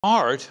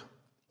Art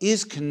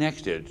is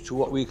connected to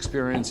what we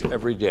experience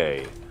every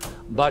day,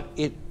 but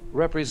it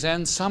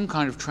represents some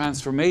kind of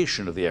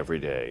transformation of the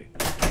everyday,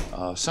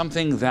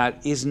 something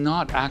that is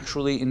not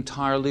actually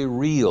entirely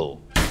real.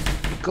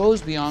 It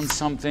goes beyond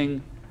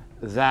something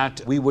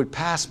that we would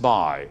pass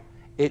by.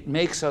 It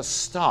makes us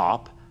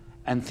stop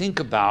and think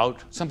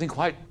about something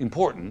quite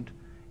important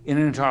in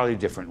an entirely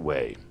different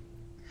way.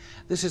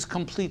 This is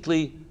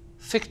completely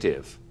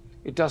fictive.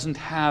 It doesn't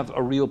have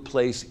a real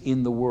place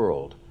in the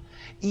world.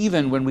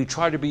 Even when we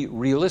try to be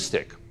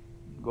realistic,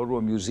 go to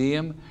a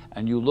museum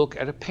and you look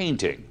at a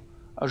painting,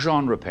 a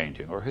genre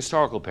painting or a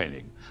historical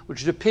painting,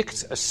 which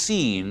depicts a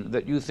scene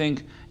that you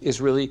think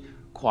is really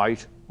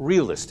quite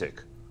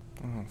realistic.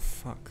 Oh,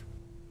 fuck.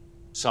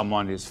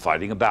 Someone is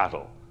fighting a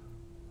battle.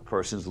 A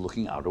person is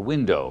looking out a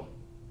window.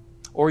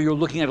 Or you're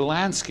looking at a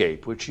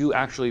landscape, which you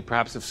actually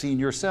perhaps have seen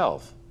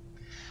yourself.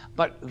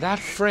 But that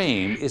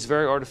frame is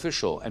very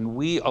artificial, and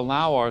we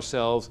allow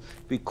ourselves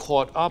to be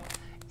caught up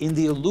in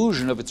the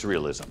illusion of its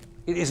realism.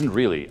 It isn't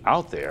really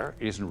out there,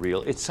 it isn't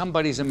real, it's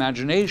somebody's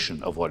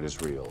imagination of what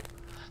is real.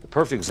 The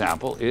perfect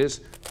example is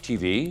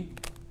TV,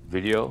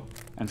 video,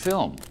 and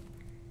film.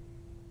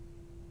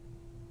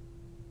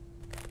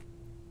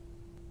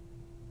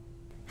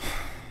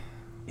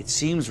 It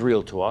seems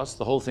real to us,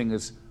 the whole thing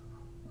is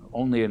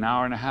only an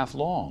hour and a half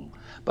long,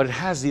 but it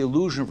has the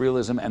illusion of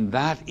realism, and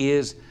that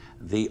is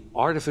the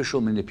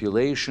artificial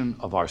manipulation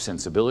of our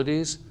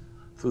sensibilities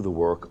through the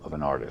work of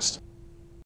an artist.